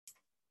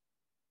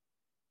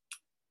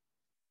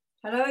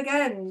Hello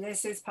again,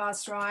 this is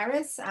Pastor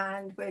Iris,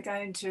 and we're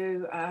going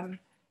to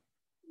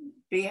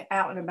be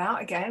out and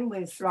about again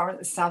with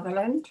Florence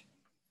Sutherland.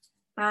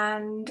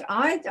 And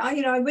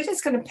we're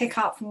just going to pick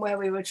up from where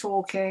we were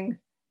talking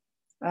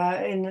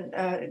in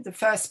the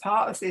first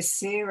part of this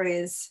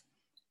series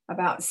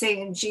about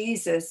seeing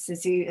Jesus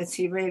as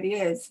he really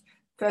is.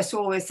 First of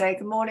all, we say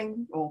good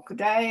morning or good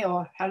day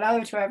or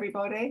hello to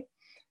everybody.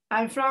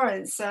 And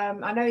Florence,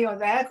 I know you're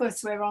there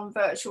because we're on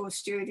virtual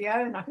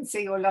studio and I can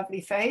see your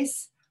lovely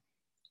face.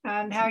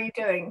 And how are you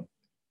doing?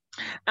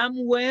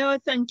 I'm well,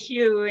 thank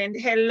you. And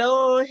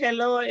hello,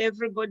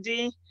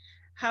 everybody.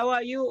 How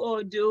are you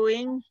all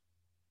doing?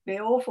 Be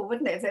awful,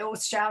 wouldn't it, if they all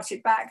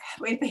shouted back?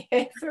 We'd be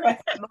here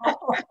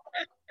forevermore.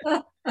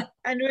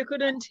 And we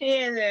couldn't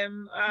hear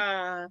them.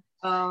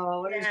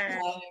 What a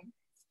shame.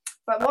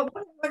 But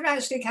what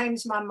actually came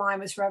to my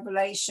mind was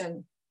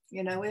Revelation.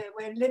 You know,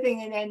 we're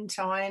living in end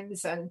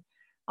times, and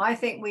I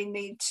think we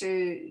need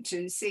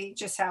to see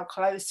just how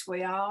close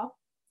we are.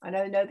 I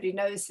know nobody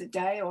knows the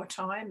day or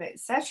time,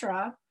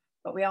 etc.,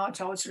 but we are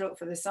told to look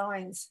for the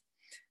signs.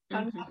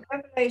 And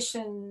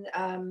Revelation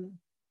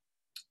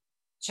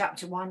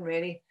chapter 1,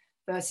 really,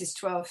 verses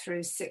 12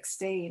 through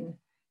 16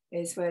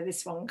 is where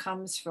this one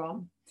comes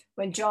from.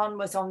 When John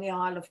was on the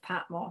Isle of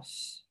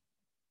Patmos.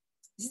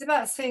 This is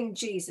about seeing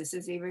Jesus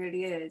as he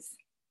really is.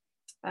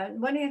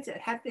 And when he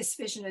had this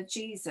vision of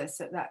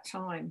Jesus at that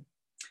time.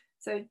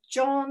 So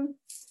John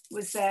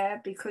was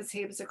there because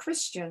he was a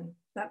Christian.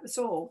 That was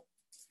all.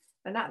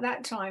 And at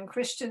that time,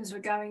 Christians were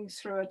going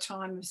through a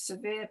time of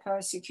severe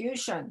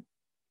persecution.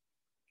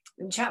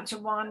 In chapter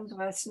 1,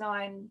 verse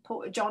 9,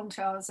 John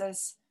tells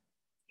us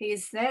he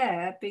is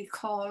there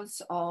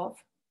because of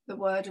the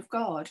word of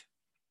God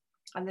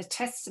and the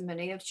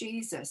testimony of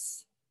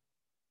Jesus.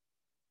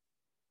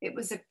 It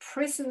was a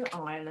prison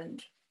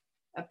island,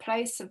 a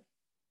place of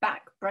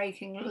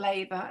back-breaking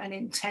labor and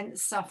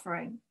intense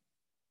suffering.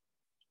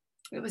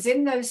 It was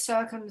in those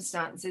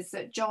circumstances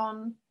that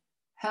John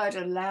heard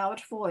a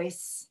loud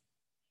voice,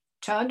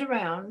 turned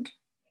around,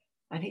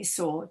 and he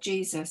saw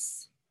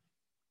Jesus.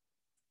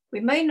 We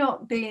may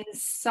not be in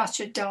such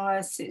a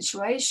dire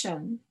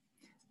situation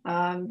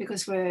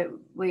because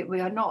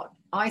we are not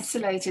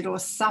isolated or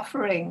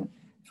suffering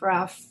for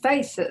our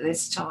faith at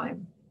this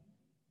time.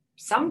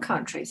 Some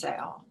countries they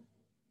are.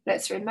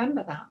 Let's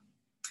remember that.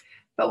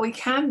 But we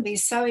can be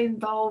so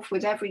involved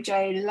with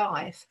everyday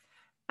life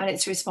and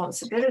its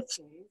responsibilities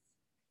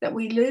that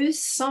we lose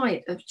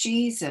sight of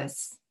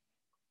Jesus.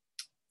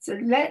 So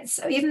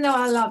even though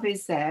our love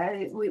is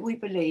there, we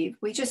believe,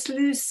 we just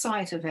lose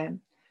sight of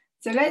him.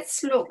 So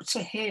let's look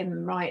to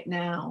him right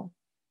now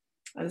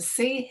and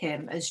see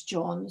him as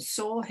John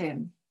saw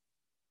him.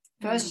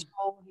 First of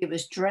all, he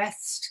was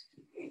dressed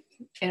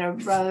in a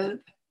robe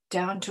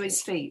down to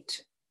his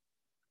feet.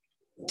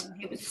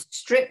 He was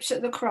stripped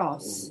at the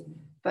cross,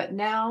 but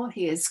now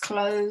he is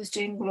clothed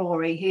in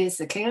glory. He is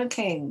the King of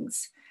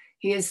Kings.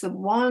 He is the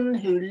one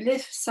who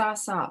lifts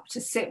us up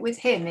to sit with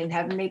him in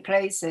heavenly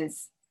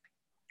places.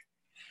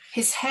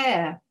 His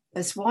hair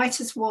as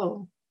white as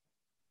wool.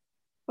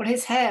 Well,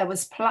 his hair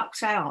was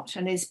plucked out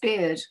and his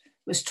beard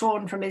was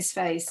torn from his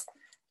face,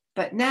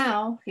 but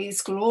now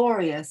he's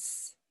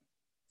glorious.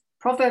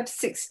 Proverbs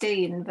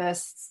 16,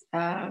 verse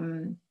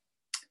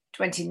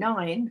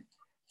 29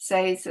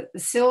 says that the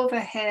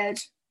silver-haired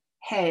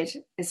head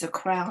is a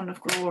crown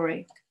of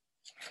glory.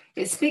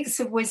 It speaks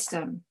of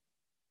wisdom.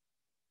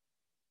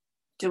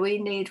 Do we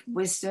need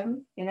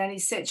wisdom in any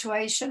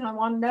situation, I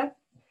wonder?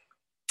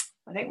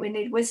 I think we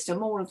need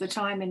wisdom all of the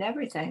time in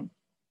everything.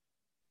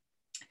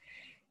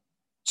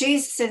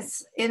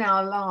 Jesus in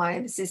our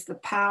lives is the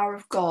power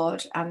of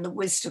God and the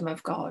wisdom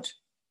of God.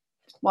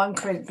 1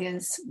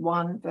 Corinthians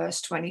 1,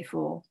 verse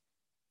 24.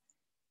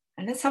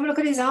 And let's have a look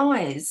at his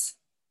eyes.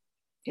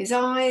 His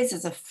eyes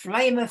as a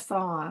flame of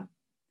fire.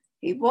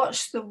 He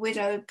watched the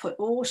widow put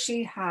all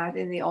she had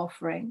in the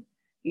offering.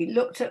 He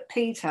looked at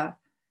Peter,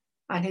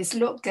 and his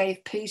look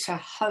gave Peter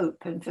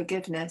hope and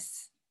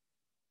forgiveness.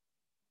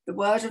 The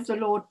word of the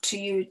Lord to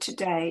you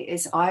today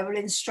is, I will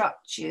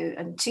instruct you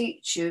and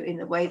teach you in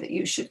the way that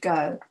you should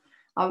go.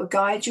 I will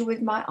guide you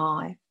with my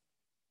eye.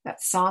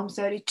 That's Psalm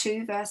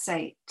 32, verse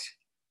 8.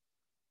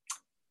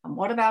 And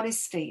what about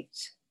his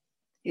feet?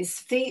 His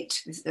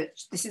feet,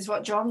 this is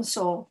what John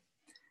saw,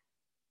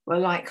 were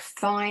like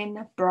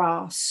fine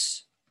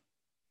brass.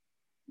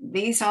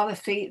 These are the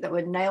feet that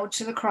were nailed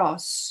to the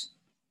cross.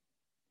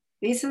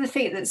 These are the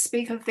feet that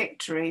speak of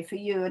victory for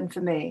you and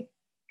for me.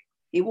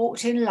 He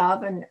walked in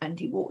love and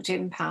he walked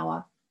in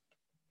power.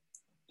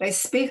 They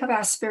speak of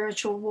our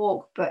spiritual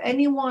walk, but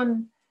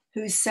anyone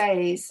who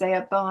says they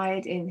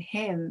abide in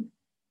him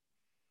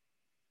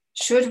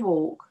should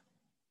walk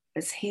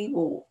as he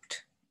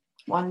walked.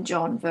 1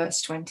 John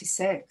verse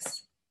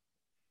 26.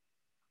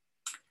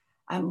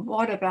 And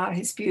what about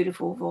his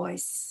beautiful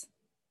voice?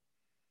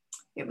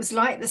 It was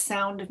like the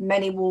sound of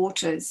many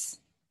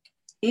waters.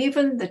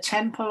 Even the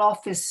temple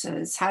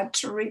officers had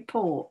to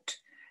report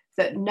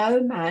that no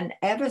man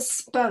ever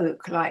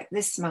spoke like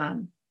this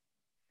man.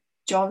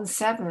 John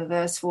 7,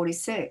 verse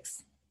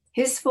 46.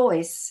 His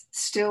voice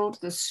stilled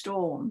the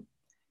storm,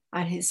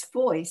 and his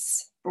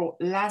voice brought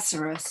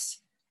Lazarus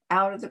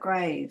out of the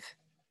grave.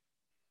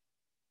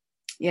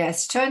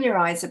 Yes, turn your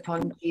eyes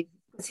upon Jesus,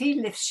 because he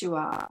lifts you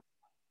up.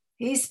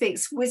 He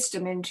speaks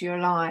wisdom into your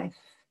life.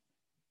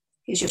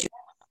 He's your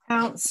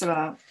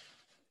counselor,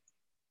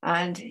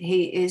 and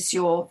he is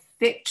your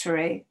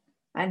victory.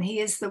 And he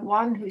is the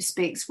one who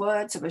speaks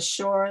words of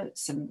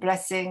assurance and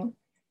blessing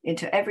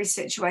into every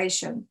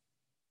situation.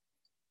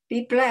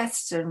 Be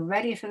blessed and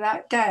ready for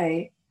that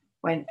day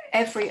when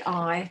every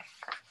eye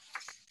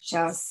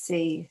shall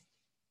see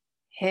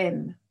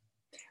him.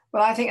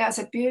 Well, I think that's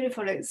a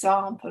beautiful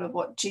example of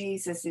what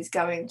Jesus is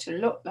going to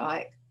look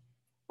like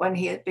when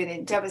he had been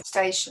in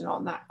devastation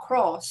on that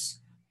cross,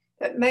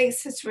 that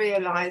makes us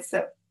realize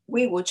that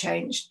we will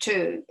change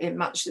too in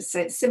much the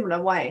same similar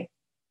way.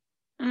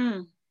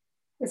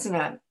 Isn't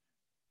it?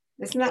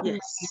 Isn't that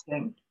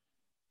amazing?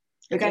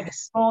 We're going to be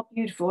more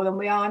beautiful than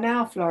we are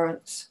now,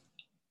 Florence.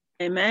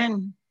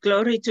 Amen.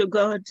 Glory to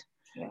God.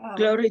 Yeah.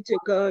 Glory to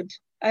God.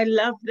 I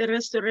love the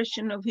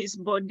restoration of his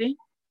body.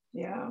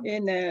 Yeah.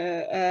 And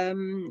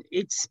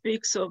it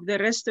speaks of the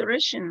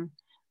restoration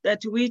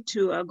that we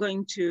too are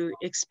going to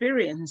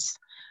experience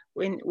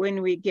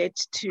when we get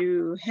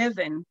to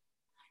heaven.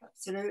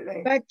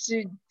 Absolutely. But,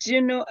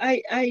 you know,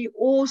 I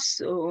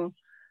also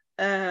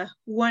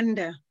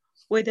wonder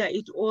whether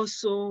it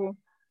also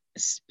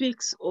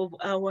speaks of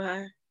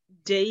our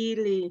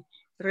daily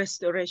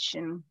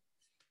restoration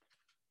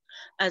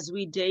as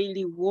we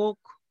daily walk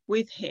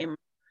with him,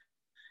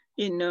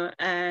 you know,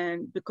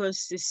 and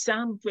because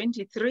Psalm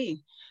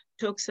 23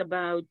 talks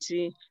about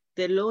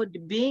the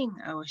Lord being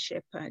our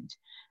shepherd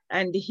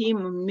and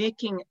him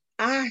making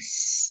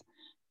us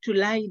to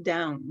lie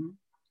down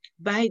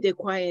by the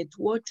quiet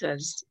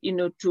waters, you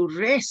know, to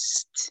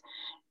rest,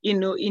 you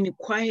know, in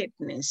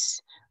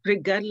quietness,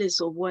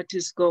 regardless of what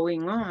is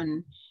going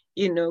on,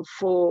 you know,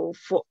 for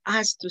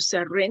us to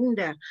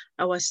surrender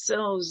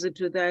ourselves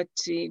to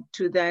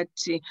that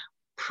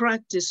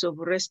practice of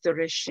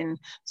restoration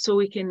so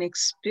we can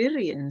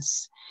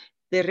experience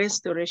the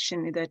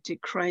restoration that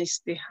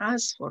Christ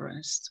has for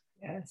us.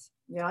 Yes.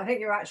 Yeah, I think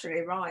you're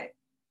actually right.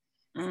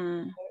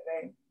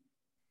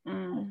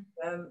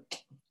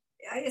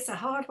 It's a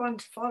hard one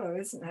to follow,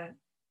 isn't it?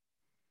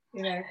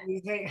 You know, you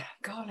think,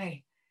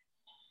 golly,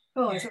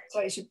 it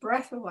takes your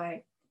breath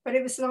away. But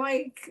it was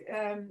like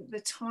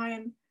the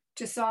time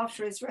just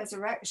after his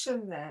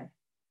resurrection there,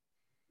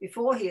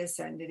 before he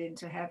ascended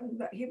into heaven,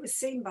 that he was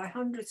seen by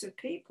hundreds of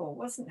people,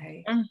 wasn't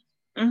he?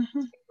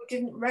 People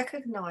didn't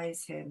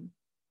recognize him,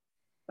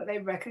 but they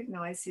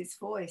recognized his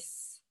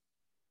voice.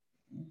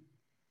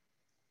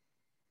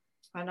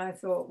 And I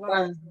thought,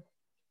 well,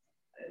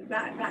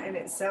 that in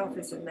itself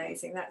is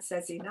amazing. That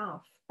says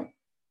enough.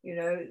 You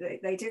know,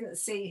 they didn't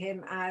see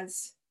him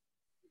as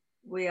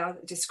we are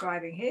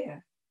describing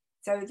here.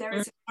 So there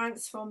is a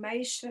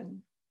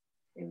transformation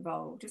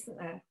involved, isn't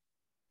there?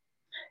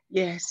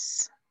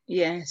 Yes,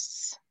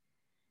 yes,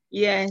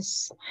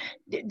 yes.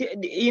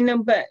 You know,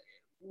 but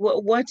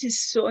what is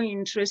so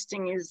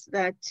interesting is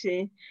that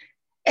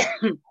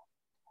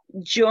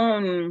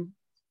John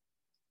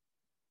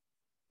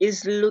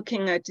is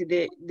looking at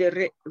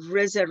the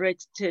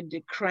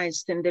resurrected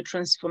Christ and the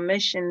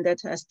transformation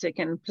that has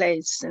taken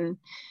place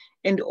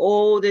and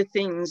all the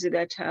things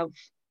that have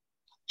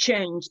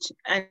changed.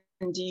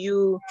 And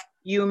you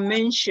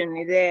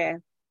mentioned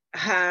there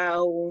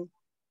how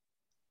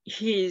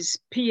his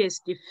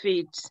pierced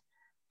feet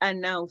are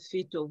now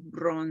feet of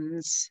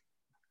bronze,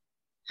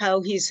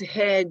 how his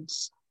head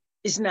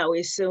is now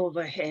a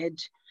silver head.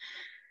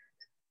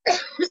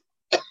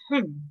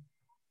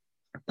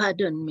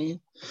 Pardon me.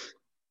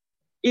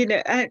 You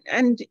know,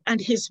 and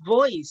his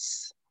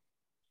voice,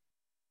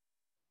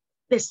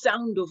 the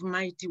sound of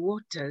mighty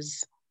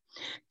waters,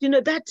 you know,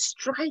 that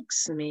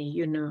strikes me,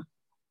 you know.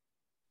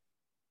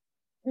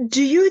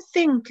 Do you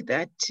think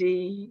that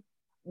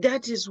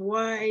that is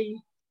why,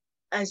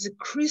 as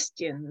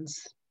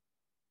Christians,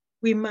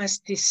 we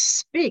must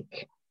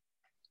speak?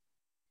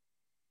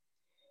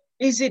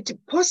 Is it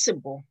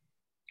possible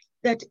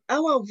that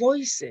our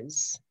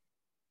voices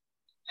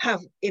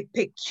have a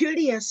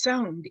peculiar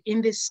sound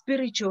in the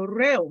spiritual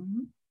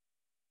realm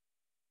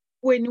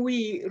when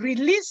we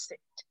release it?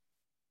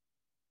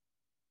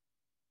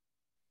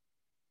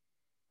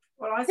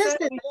 Well, I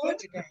certainly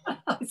do.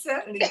 I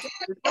certainly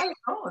do. Carry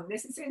on.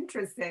 This is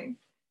interesting.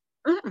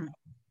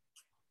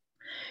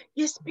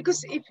 Yes,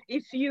 because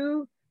if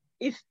you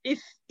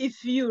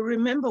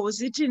remember,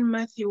 was it in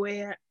Matthew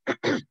where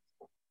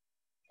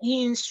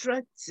he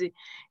instructs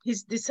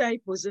his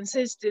disciples and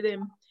says to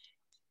them,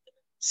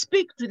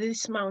 speak to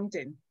this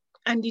mountain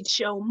and it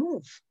shall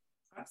move.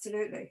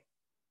 Absolutely.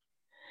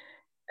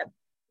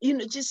 You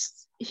know,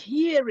 just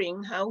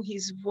hearing how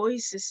his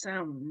voice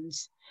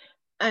sounds,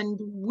 and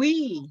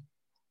we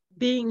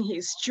being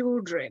his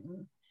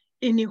children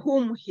in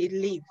whom he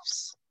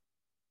lives.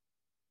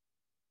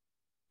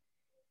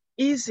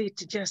 Is it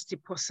just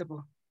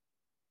possible?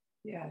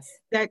 Yes.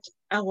 That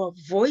our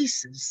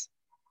voices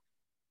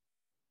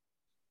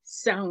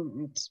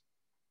sound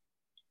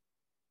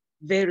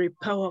very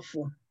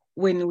powerful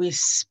when we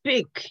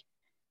speak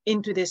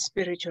into the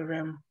spiritual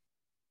realm.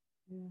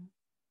 Mm.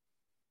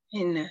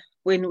 And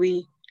when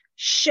we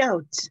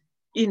shout,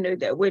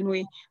 that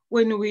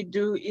when we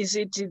do, is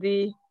it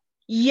the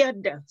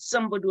yada?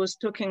 Somebody was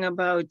talking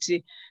about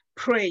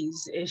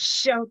praise, a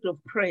shout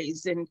of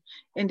praise, and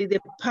the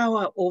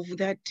power of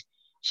that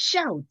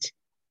shout,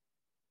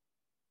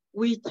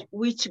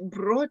 which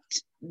brought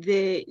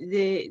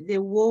the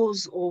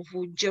walls of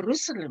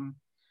Jerusalem,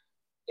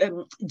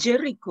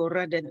 Jericho,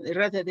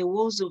 rather the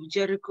walls of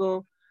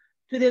Jericho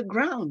to the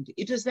ground.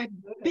 It was that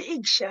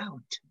big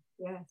shout.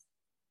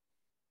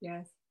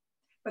 Yes.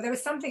 But there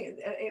was something,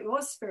 it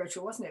was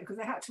spiritual, wasn't it? Because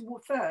they had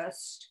to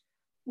first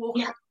walk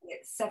around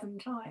it 7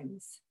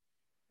 times.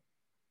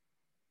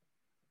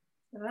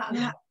 And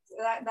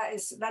that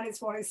is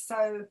what is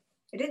so,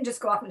 they didn't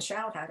just go up and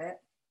shout at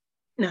it.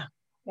 No.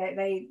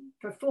 They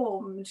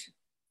performed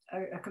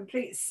a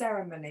complete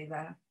ceremony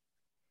there.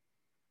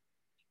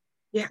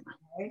 Yeah.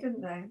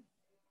 Didn't they?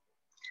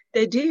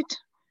 They did.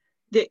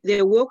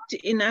 They walked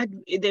in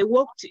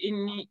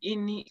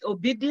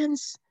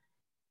obedience.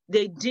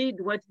 They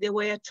did what they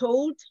were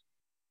told.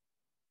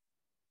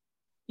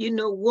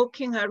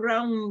 Walking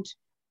around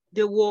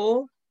the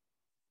wall.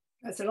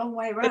 That's a long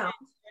way around.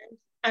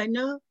 I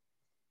know.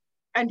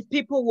 And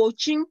people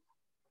watching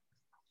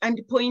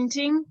and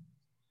pointing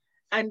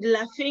and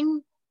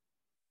laughing.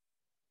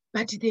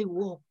 But they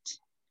walked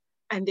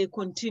and they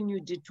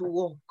continued to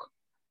walk.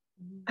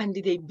 And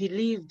they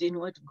believed in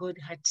what God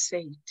had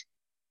said.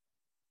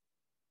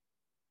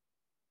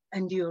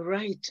 And you're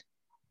right.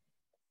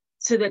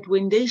 So that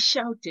when they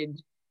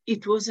shouted,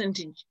 it wasn't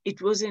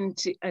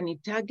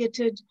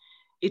untargeted,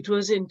 it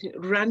wasn't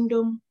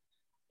random.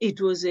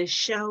 It was a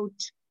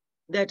shout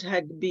that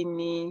had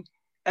been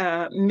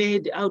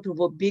made out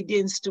of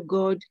obedience to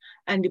God,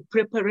 and the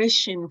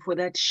preparation for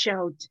that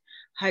shout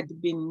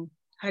had been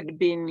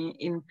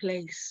in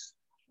place.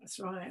 That's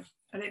right.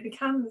 And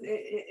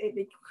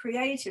it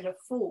created a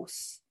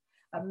force,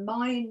 a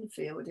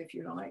minefield, if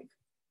you like,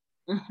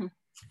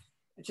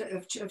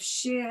 of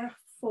sheer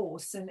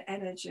force and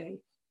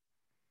energy.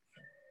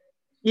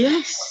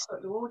 Yes.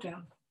 Put the wall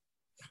down.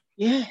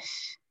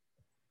 Yes.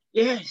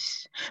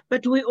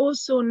 But we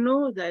also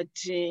know that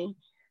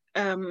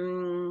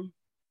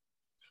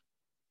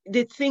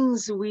the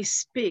things we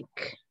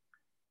speak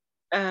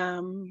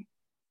are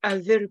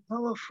very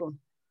powerful.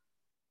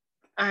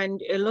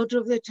 And a lot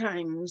of the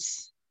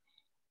times,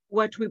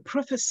 what we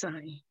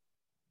prophesy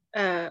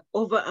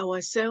over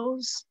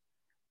ourselves,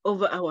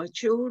 over our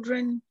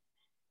children,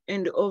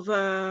 and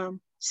over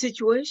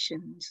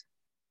situations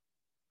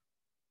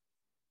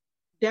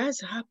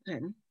does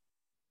happen.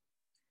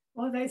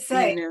 Well, they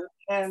say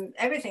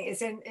everything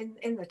is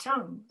in the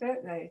tongue,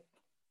 don't they?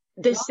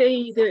 They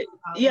say that,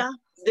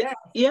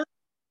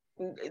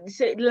 They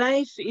say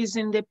life is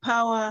in the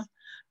power.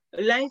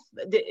 Life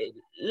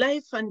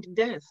and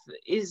death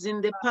is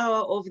in the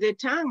power of the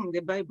tongue,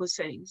 the Bible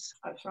says.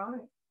 That's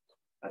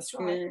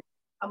right.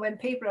 And when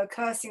people are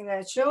cursing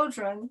their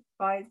children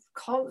by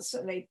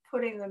constantly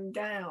putting them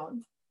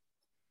down,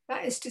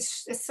 that is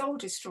just soul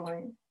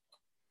destroying.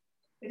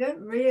 They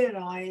don't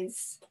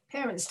realize,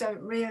 parents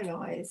don't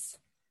realize,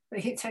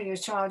 they keep telling your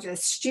child they're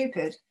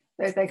stupid,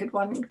 that they could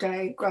one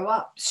day grow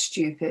up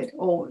stupid,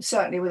 or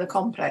certainly with a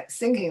complex,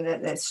 thinking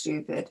that they're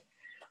stupid.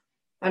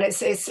 And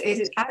it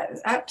is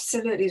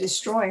absolutely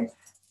destroying.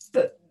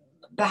 But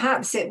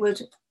perhaps it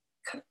would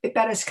be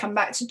better to come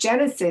back to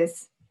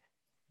Genesis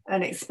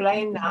and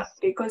explain that,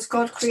 because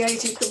God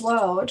created the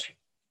world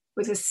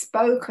with a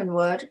spoken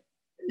word,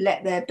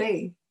 let there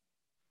be.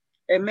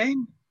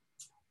 Amen.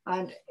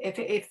 And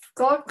if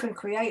God can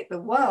create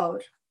the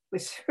world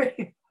with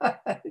 3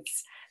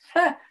 words,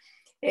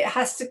 it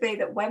has to be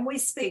that when we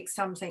speak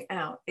something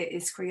out, it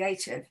is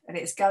creative and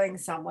it's going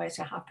somewhere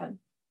to happen.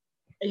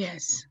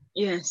 Yes,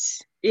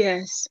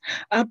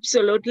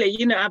 absolutely.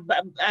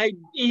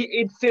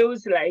 It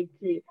feels like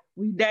we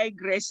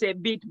digress a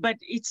bit, but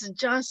it's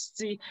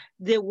just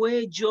the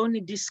way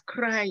John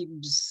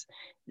describes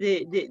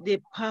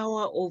the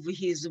power of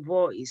his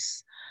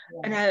voice.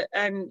 Yeah.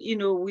 And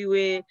we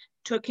were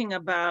talking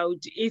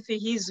about, if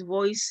his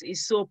voice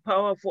is so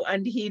powerful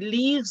and he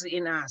lives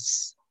in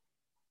us,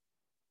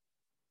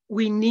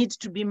 we need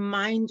to be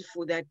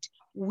mindful that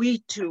we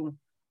too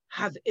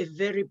have a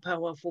very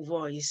powerful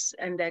voice,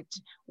 and that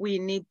we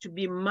need to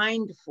be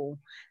mindful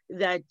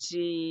that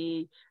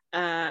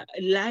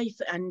life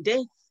and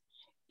death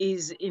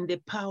is in the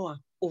power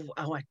of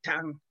our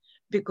tongue,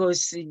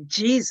 because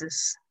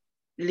Jesus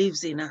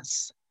lives in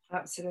us.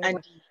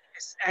 Absolutely.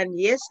 And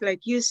yes,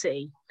 like you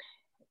say,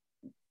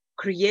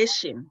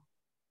 creation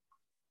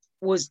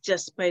was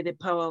just by the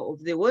power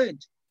of the word.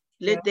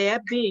 Let there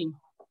be,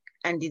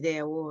 and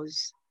there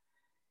was.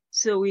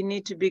 So we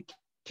need to be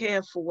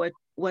careful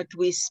what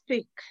we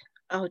speak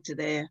out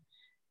there,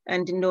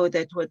 and know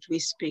that what we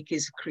speak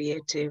is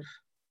creative.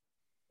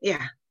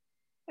 Yeah.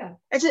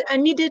 I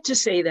needed to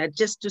say that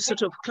just to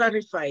sort of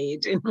clarify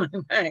it in my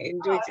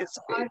mind, which is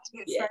good.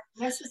 It's very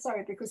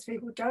necessary, because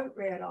people don't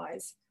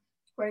realize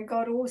when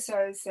God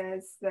also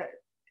says that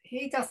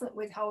he doesn't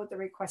withhold the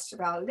request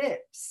of our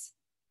lips.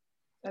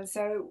 And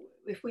so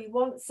if we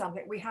want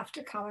something, we have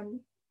to come and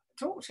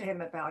talk to him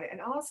about it and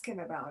ask him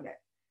about it,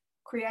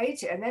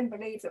 create it, and then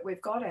believe that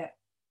we've got it.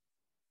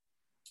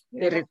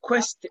 The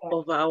request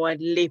of our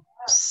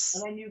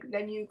lips. And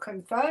then you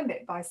confirm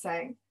it by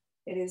saying,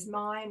 it is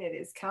mine, it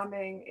is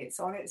coming, it's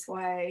on its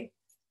way,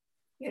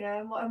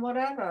 and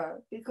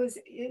whatever, because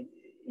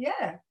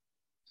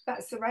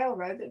that's the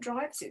railroad that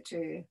drives it to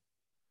you.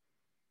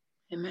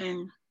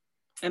 Amen.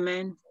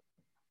 Amen.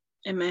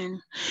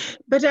 Amen.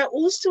 But I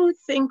also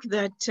think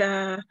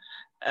that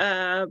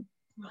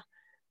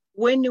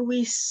when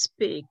we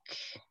speak,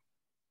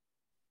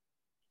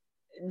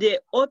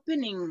 the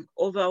opening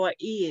of our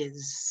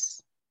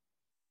ears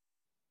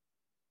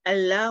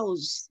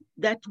allows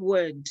that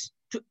word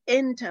to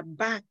enter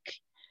back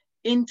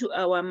into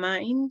our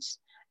minds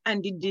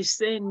and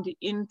descend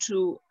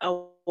into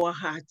our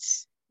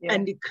hearts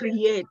and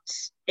create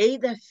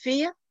either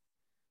fear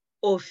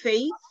or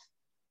faith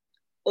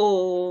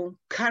or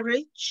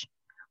courage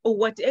or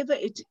whatever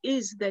it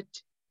is that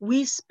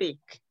we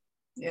speak.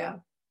 Yeah,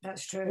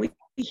 that's true. We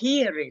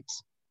hear it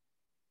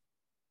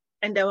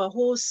and our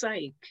whole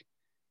psyche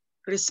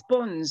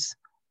responds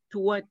to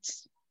what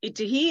it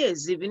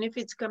hears, even if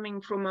it's coming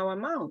from our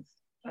mouth.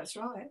 That's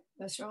right.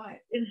 That's right.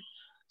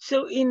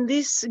 So in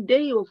this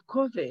day of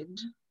COVID,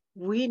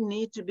 we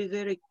need to be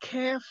very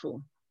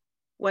careful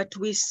what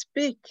we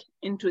speak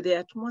into the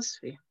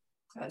atmosphere.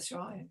 That's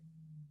right.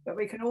 But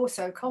we can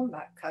also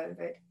combat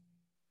COVID,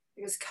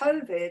 because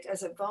COVID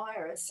as a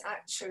virus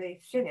actually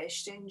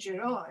finished in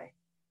July.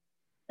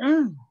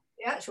 The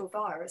actual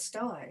virus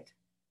died.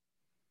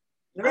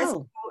 The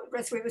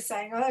rest we were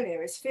saying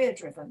earlier is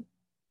fear-driven.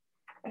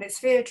 And it's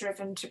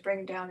fear-driven to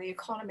bring down the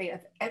economy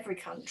of every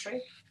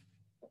country.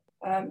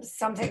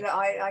 Something that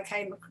I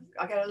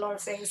get a lot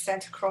of things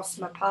sent across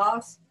my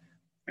path.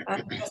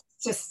 And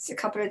just a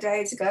couple of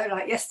days ago,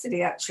 like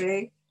yesterday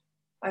actually,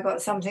 I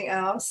got something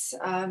else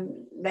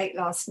late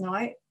last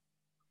night.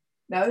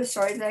 No,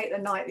 sorry, late the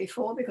night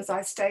before, because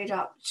I stayed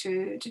up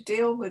to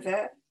deal with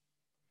it.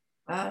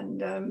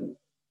 And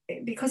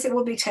because it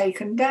will be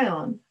taken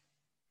down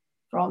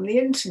from the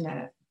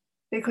internet,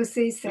 because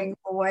these things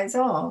always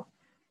are.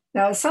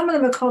 Now, some of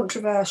them are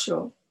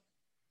controversial.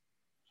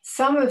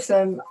 Some of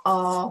them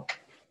are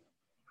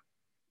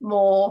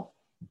more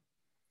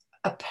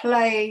a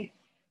play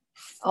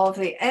of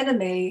the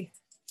enemy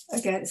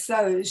against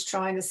those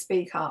trying to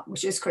speak up,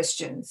 which is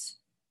Christians.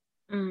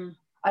 And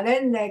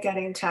then they're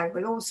getting tagged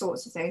with all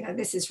sorts of things, and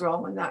this is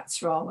wrong and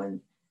that's wrong.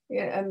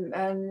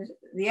 And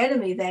the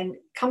enemy then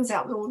comes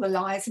out with all the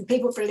lies, and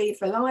people believe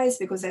the lies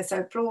because they're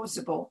so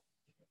plausible.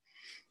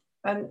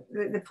 And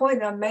the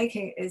point I'm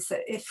making is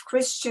that if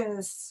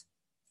Christians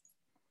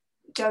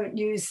don't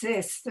use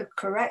this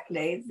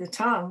correctly, the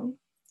tongue,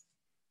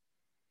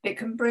 it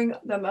can bring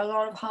them a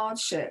lot of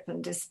hardship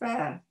and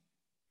despair,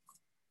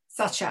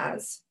 such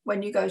as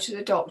when you go to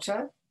the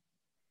doctor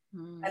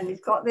and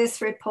you've got this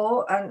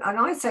report. And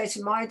I say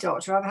to my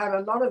doctor, I've had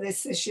a lot of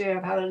this year.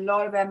 I've had a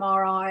lot of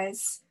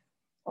MRIs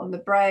on the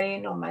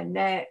brain, on my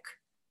neck,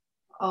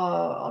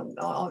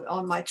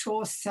 on my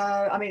torso.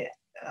 I mean,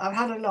 I've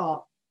had a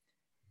lot.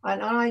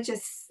 And I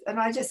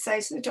just say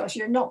to the doctor,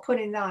 you're not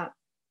putting that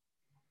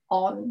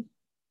on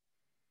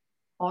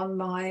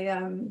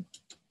my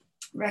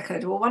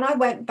record. Well, when I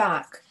went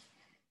back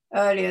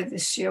earlier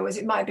this year,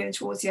 it might have been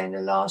towards the end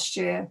of last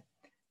year,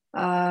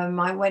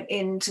 I went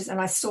in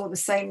and I saw the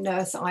same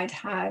nurse I'd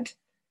had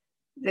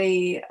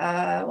the,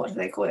 what do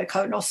they call it,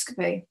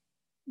 colonoscopy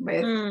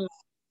with.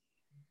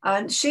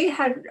 And she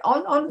had,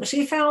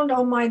 she found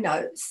on my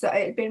notes that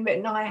it had been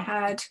written I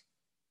had,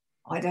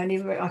 I can't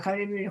even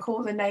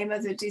recall the name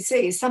of the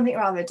disease, something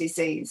or other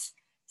disease.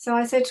 So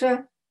I said to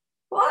her,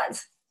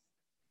 what?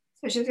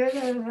 So she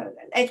said,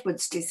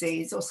 Edwards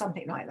disease or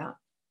something like that.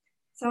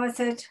 So I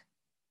said,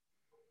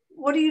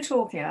 what are you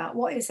talking about?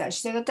 What is that?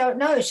 She said, I don't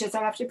know. She said,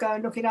 I'll have to go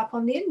and look it up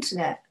on the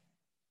internet.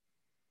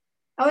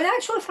 Oh, in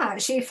actual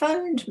fact, she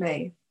phoned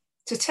me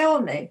to tell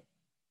me.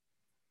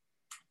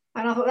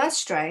 And I thought, that's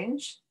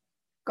strange.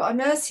 Got a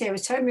nurse here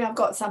who's telling me I've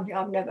got something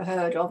I've never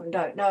heard of and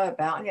don't know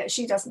about, and yet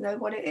she doesn't know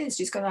what it is.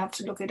 She's going to have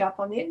to look it up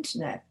on the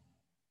internet.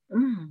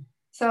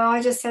 So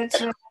I just said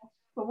to her,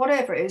 well,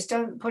 whatever it is,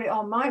 don't put it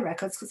on my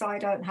records because I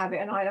don't have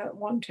it and I don't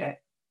want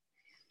it.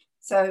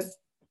 So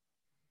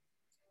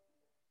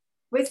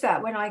with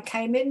that, when I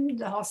came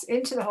into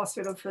the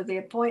hospital for the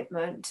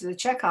appointment, to the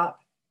checkup,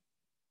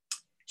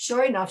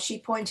 sure enough, she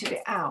pointed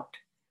it out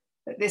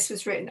that this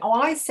was written. Oh,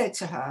 I said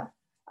to her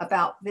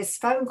about this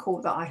phone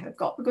call that I had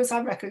got because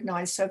I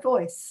recognized her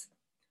voice.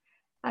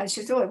 And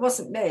she thought it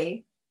wasn't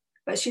me,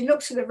 but she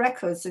looked at the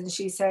records and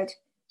she said,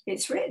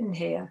 it's written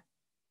here.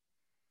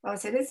 I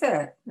said, is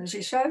it? And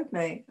she showed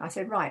me. I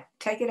said, right,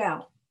 take it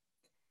out.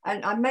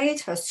 And I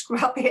made her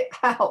scrub it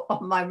out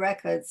on my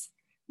records.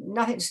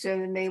 Nothing to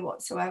do with me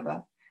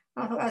whatsoever.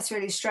 I thought that's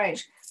really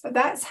strange. But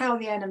that's how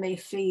the enemy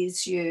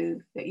feeds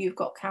you that you've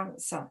got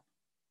cancer.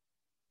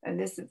 And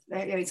this,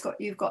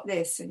 you've got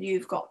this and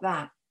you've got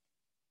that.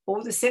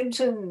 All the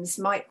symptoms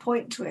might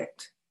point to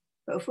it.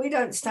 But if we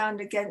don't stand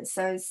against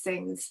those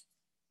things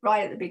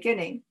right at the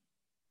beginning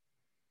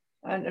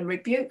and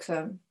rebuke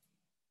them,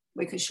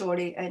 we could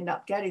surely end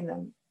up getting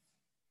them.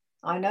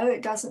 I know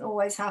it doesn't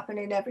always happen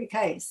in every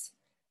case,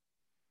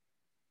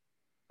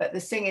 but the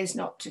thing is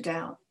not to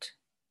doubt,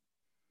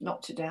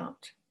 not to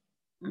doubt.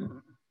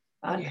 Mm.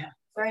 And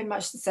very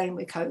much the same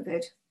with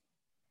COVID.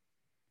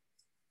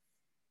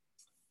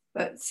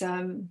 But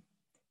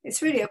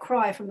it's really a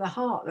cry from the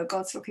heart that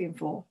God's looking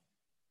for,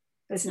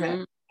 isn't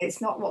it?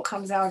 It's not what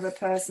comes out of a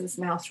person's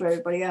mouth to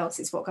everybody else.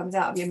 It's what comes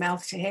out of your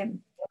mouth to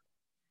him.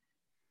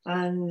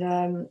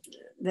 And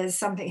there's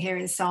something here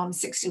in Psalm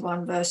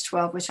 61, verse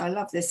 12, which I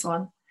love this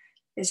one.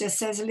 It just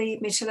says,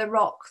 lead me to the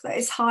rock that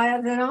is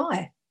higher than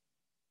I.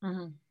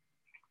 Mm-hmm.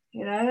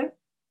 You know?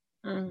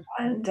 Mm.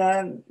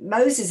 And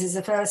Moses is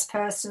the first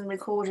person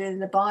recorded in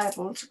the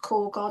Bible to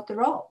call God the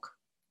rock,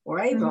 or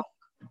a rock.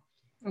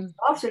 Mm.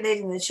 After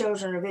leading the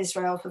children of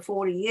Israel for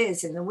 40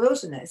 years in the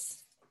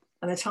wilderness,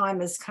 and the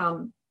time has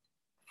come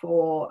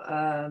for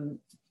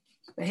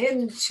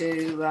him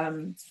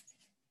to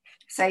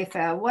say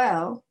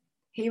farewell,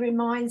 he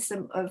reminds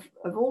them of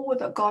all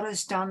that God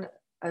has done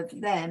of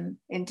them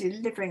in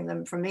delivering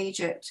them from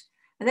Egypt.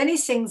 And then he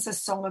sings a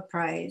song of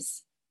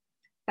praise.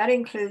 That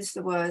includes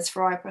the words,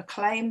 for I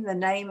proclaim the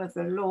name of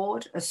the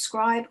Lord,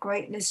 ascribe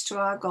greatness to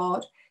our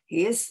God.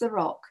 He is the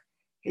rock.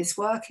 His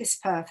work is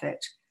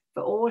perfect,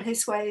 for all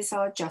his ways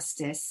are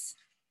justice.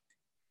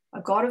 A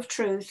God of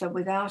truth and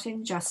without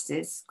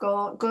injustice,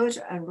 God, good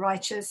and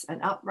righteous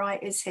and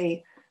upright is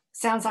he.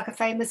 Sounds like a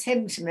famous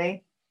hymn to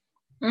me.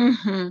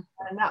 Mm-hmm.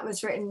 And that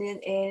was written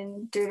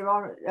in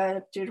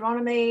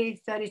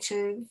Deuteronomy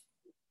 32,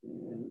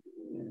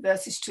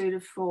 verses 2 to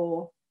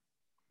 4.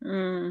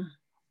 Mm.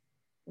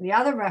 The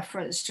other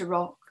reference to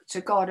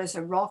God as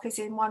a rock is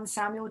in 1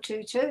 Samuel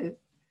 2:2.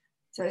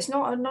 So it's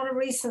not a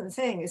recent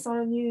thing. It's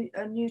not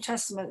a New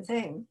Testament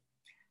thing.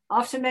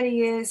 After many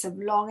years of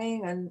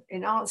longing and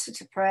in answer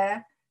to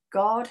prayer,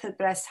 God had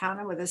blessed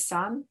Hannah with a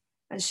son,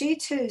 and she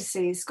too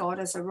sees God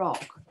as a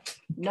rock.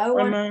 No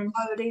one is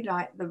holy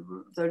like the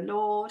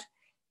Lord,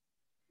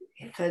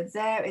 for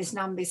there is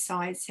none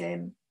besides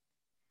him.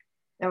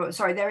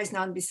 There is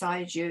none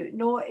besides you,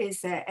 nor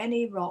is there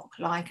any rock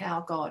like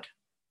our God.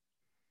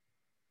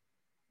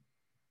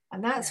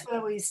 And that's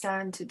where we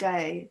stand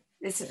today,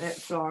 isn't it,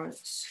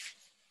 Florence?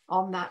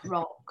 On that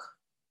rock.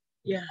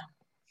 Yeah.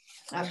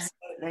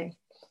 Absolutely.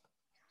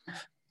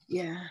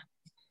 Yeah.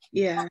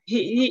 Yeah.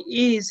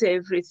 He is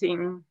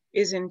everything,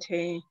 isn't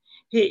he?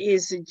 He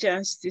is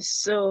just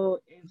so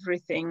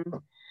everything.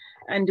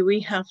 And we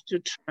have to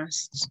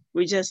trust.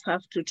 We just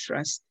have to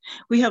trust.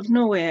 We have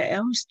nowhere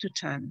else to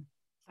turn.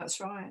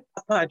 That's right.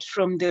 Apart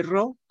from the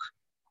rock,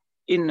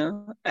 you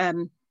know,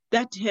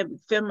 that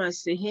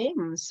famous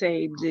hymn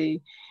said,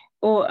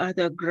 all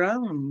other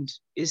ground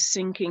is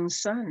sinking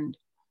sand.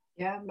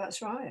 Yeah,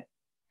 that's right.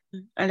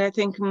 And I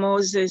think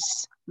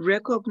Moses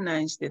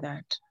recognized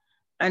that.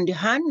 And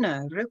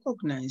Hannah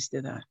recognized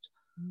that.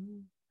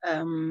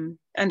 Mm.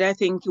 And I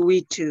think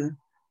we too,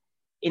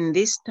 in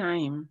this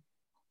time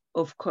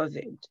of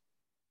COVID,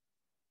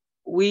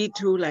 we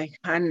too, like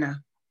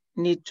Hannah,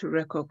 need to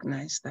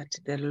recognize that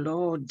the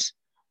Lord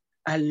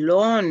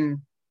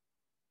alone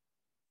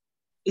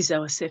is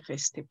our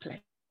safest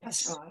place.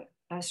 That's right.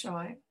 That's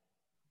right.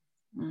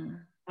 Mm.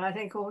 And I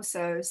think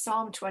also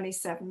Psalm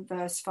 27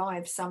 verse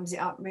 5 sums it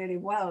up really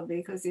well,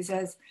 because he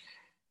says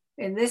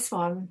in this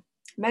one,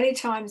 many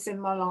times in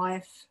my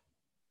life,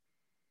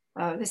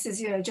 this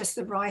is, just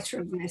the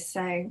writer of this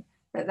saying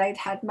that they'd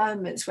had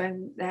moments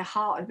when their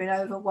heart had been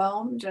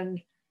overwhelmed,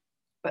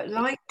 but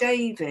like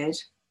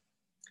David,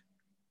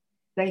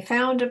 they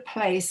found a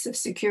place of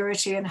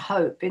security and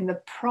hope in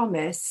the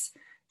promise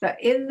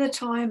that in the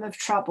time of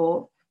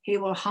trouble, he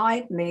will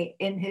hide me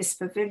in his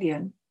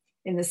pavilion,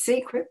 in the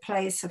secret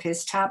place of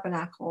his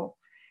tabernacle.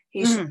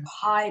 He shall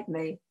hide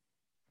me.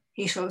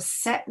 He shall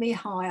set me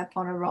high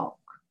upon a rock.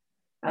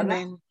 And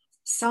Amen.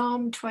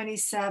 Psalm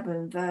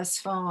 27, verse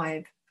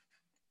 5.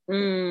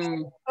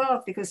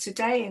 Because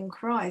today in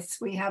Christ,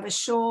 we have a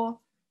sure,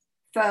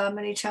 firm,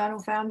 and eternal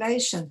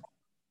foundation.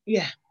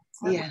 Yeah,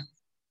 yeah,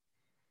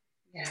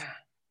 yeah,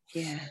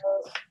 yeah.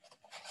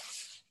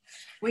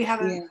 We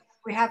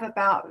have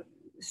about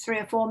 3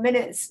 or 4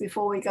 minutes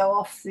before we go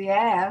off the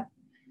air.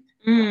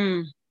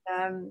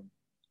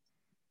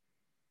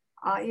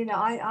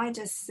 I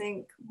just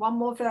think one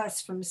more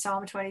verse from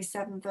Psalm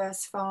 27,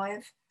 verse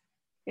 5.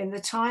 In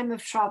the time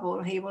of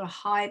trouble, he will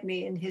hide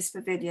me in his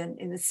pavilion,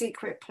 in the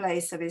secret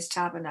place of his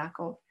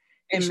tabernacle.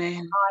 He Amen.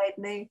 shall hide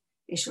me.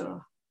 He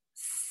shall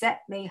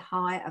set me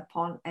high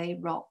upon a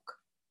rock.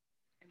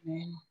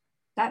 Amen.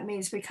 That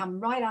means we come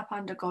right up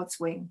under God's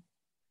wing,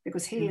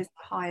 because he is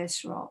the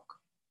highest rock.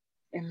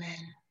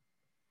 Amen.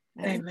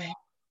 Amen.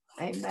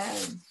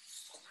 Amen.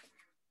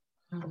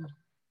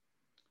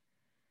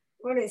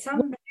 Well, it's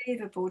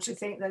unbelievable to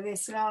think that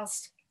this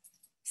last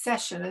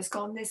session has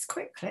gone this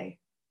quickly.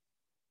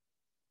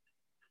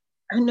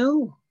 I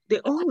know. They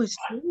always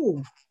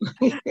do.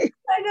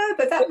 I know,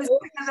 but that was so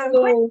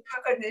so, quick,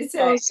 for goodness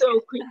sake.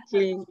 so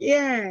quickly.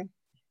 Yeah.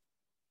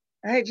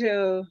 I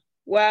do.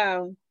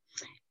 Wow.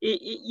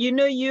 You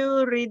know,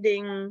 you're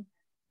reading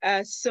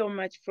so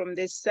much from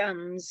the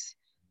Psalms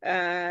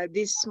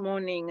this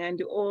morning,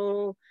 and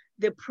all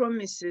the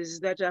promises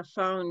that are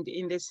found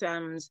in the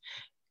Psalms,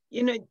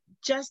 you know,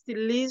 just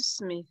leaves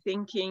me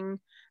thinking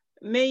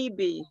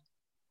maybe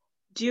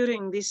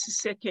during this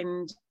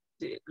second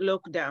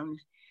lockdown,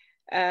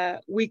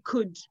 we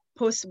could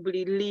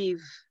possibly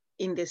live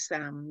in the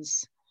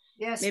Psalms.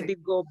 Yes, Maybe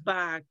go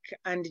back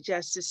and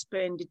just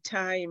spend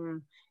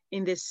time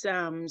in the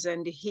Psalms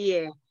and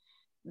hear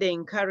the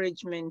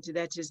encouragement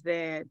that is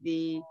there,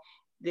 the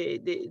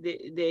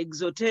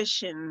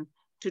exhortation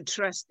to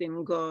trust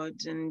in God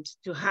and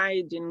to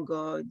hide in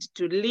God,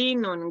 to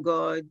lean on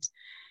God,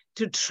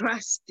 to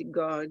trust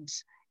God.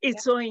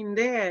 It's all in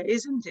there,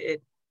 isn't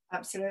it?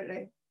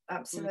 Absolutely.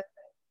 Absolutely.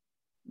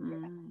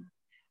 Mm.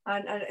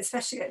 And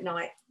especially at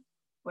night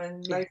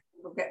when most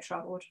people get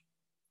troubled.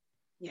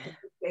 Yeah. The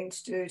good thing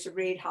to do is to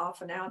read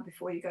half an hour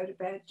before you go to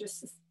bed,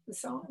 just the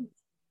Psalms.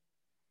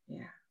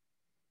 Yeah.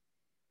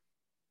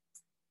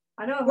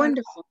 I know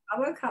Wonderful. I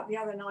woke up the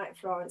other night,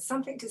 Florence,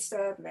 something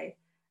disturbed me.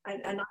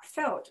 And I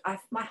felt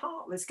my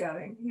heart was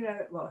going, you know,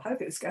 well, I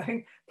hope it was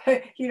going,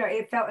 but, you know,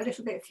 it felt a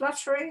little bit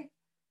fluttery.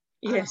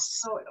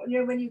 Yes. Thought, you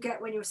know,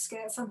 when you're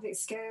scared, something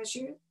scares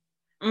you.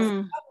 I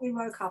suddenly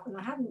woke up and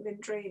I hadn't been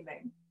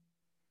dreaming.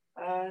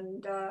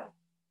 And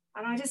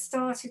I just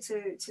started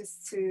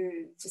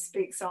to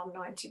speak Psalm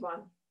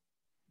 91.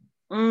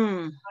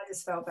 I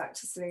just fell back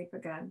to sleep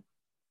again.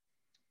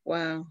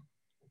 Wow.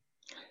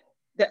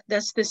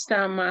 That's the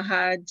psalm I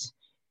had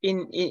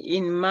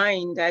in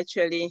mind,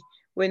 actually,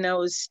 when I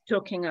was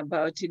talking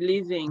about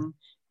living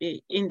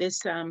in the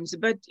Psalms.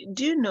 But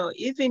do you know,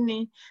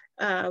 even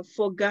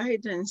for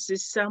guidance,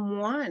 is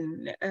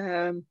someone,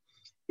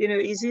 you know,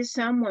 is it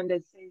someone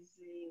that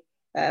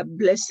says,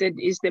 blessed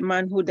is the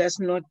man who does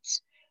not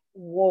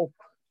walk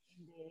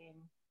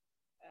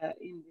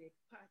in the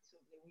paths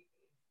of the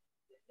wicked.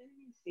 Let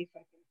me see if I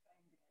can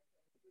find it,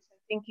 because I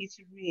think it's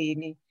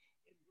really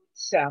a good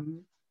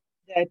psalm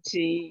that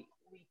we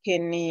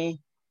can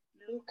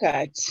look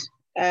at.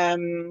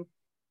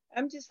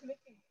 I'm just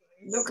looking for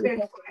it. Look this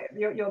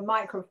way. Your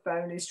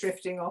microphone is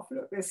drifting off.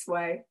 Look this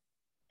way.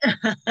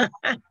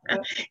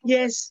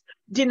 Yes,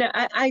 Dina,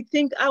 I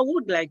think I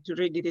would like to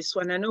read this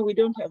one. I know we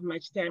don't have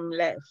much time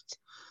left,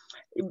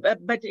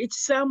 but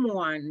it's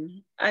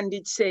someone, and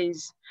it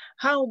says,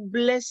 how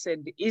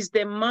blessed is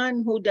the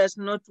man who does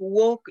not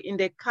walk in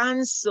the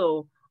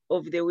counsel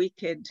of the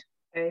wicked.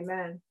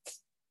 Amen.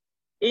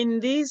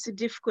 In these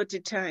difficult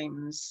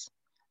times,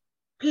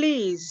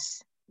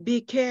 please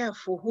be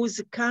careful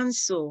whose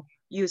counsel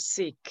you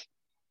seek,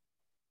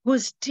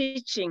 whose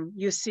teaching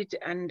you sit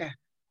under.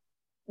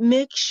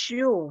 Make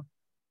sure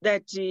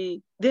that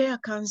their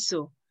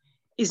counsel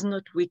is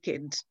not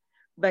wicked,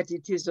 but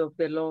it is of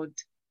the Lord.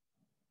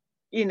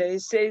 You know,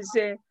 it says,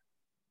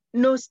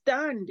 no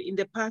stand in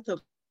the path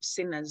of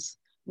sinners,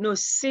 no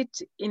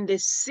sit in the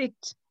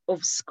seat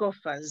of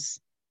scoffers.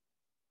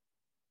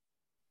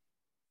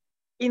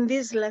 In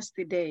these last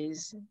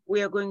days,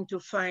 we are going to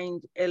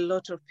find a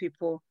lot of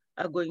people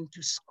are going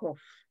to scoff.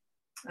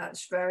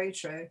 That's very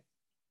true.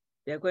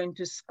 They're going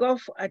to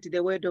scoff at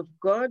the word of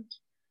God.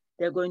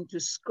 They're going to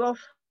scoff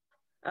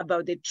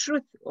about the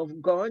truth of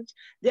God.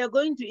 They're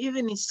going to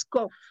even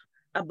scoff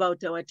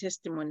about our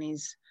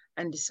testimonies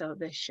and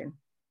salvation.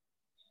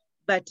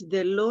 But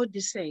the Lord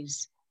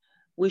says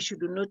we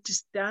should not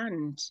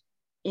stand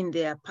in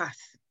their path.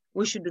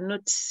 We should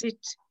not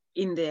sit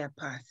in their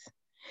path.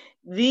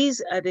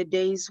 These are the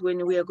days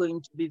when we are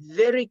going to be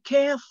very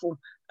careful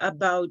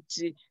about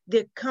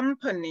the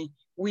company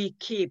we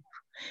keep.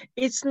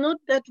 It's not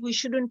that we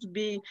shouldn't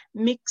be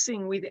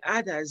mixing with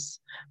others,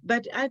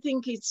 but I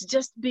think it's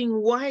just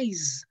being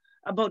wise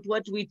about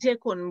what we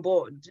take on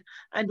board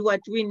and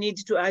what we need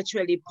to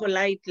actually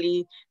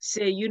politely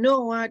say, you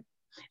know what,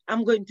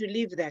 I'm going to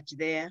leave that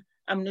there.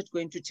 I'm not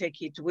going to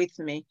take it with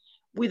me,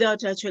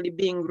 without actually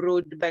being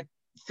rude, but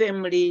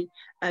firmly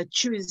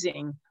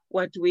choosing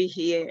what we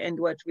hear and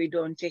what we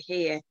don't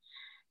hear,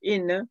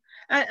 you know.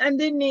 And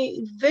then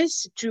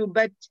verse 2,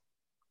 but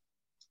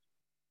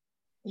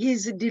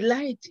his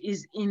delight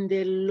is in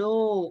the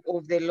law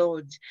of the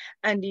Lord,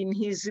 and in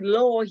his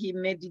law he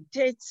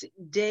meditates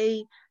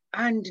day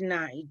and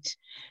night.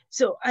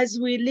 So as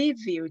we leave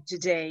you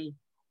today,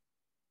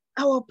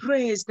 our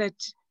prayer is that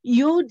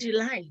your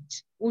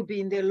delight will be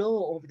in the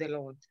law of the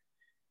Lord,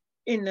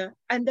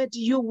 and that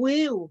you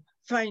will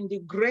find the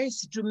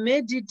grace to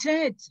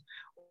meditate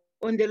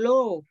on the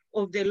law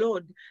of the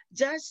Lord,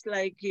 just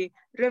like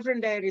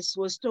Reverend Iris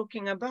was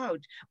talking about.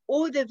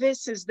 All the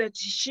verses that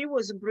she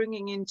was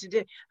bringing in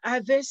today are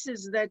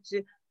verses that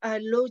are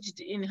lodged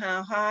in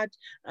her heart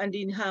and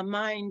in her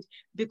mind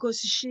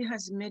because she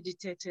has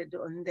meditated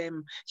on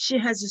them. She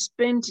has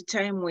spent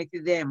time with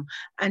them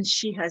and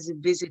she has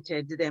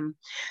visited them.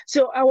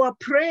 So our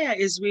prayer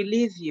as we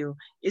leave you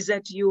is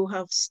that you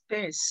have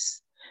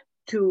space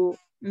to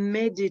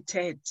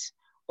meditate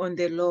on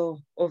the law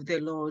of the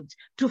Lord,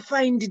 to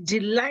find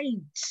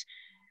delight,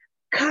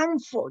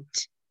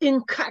 comfort,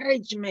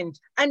 encouragement,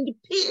 and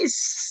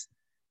peace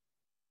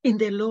in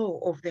the law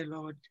of the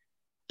Lord,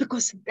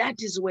 because that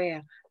is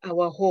where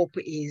our hope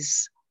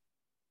is.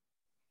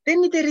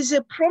 Then there is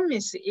a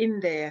promise in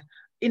there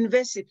in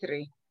verse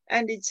 3,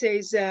 and it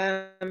says,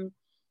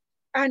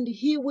 and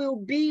he will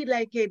be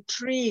like a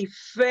tree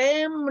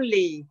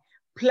firmly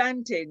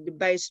planted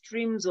by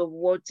streams of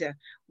water,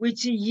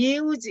 which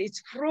yields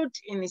its fruit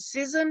in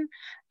season,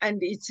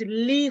 and its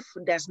leaf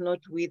does not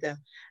wither.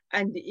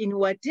 And in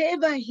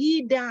whatever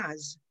he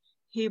does,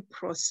 he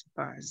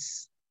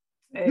prospers.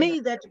 Amen. May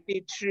that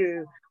be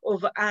true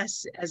of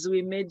us as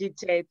we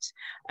meditate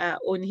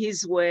on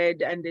his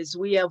word, and as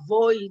we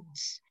avoid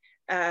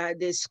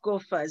the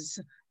scoffers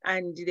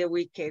and the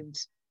wicked.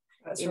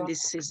 That's in right.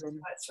 this season.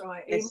 That's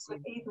right. Yes.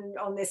 Even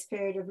on this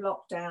period of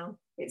lockdown,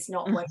 it's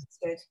not Mhm.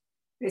 wasted.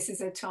 This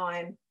is a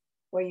time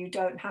where you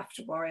don't have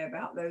to worry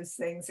about those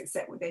things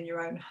except within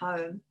your own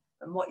home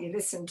and what you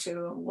listen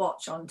to and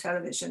watch on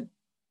television.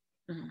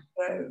 Mhm.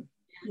 So,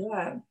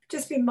 yeah,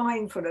 just be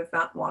mindful of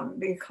that one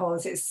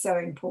because it's so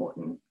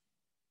important.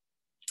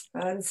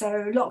 And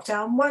so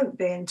lockdown won't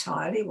be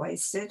entirely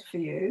wasted for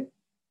you.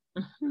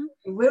 Mhm.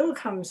 It will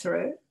come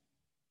through,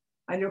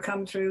 and you'll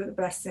come through with a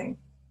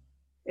blessing.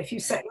 If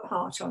you set your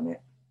heart on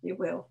it, you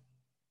will.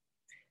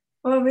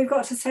 Well, we've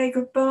got to say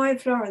goodbye,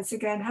 Florence,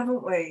 again,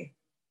 haven't we?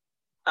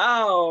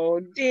 Oh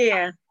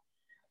dear.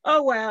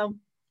 Oh well,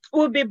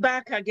 we'll be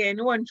back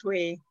again, won't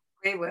we?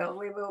 We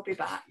will be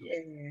back.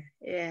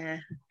 Yeah.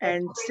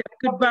 And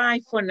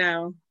goodbye for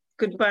now.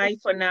 Goodbye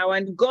for now.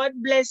 And God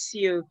bless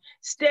you.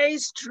 Stay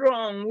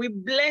strong. We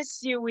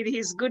bless you with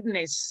his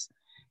goodness,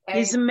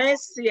 his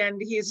mercy,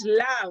 and his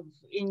love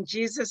in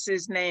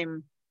Jesus'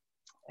 name.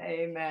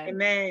 Amen.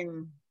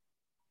 Amen.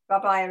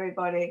 Bye-bye,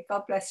 everybody.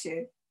 God bless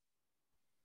you.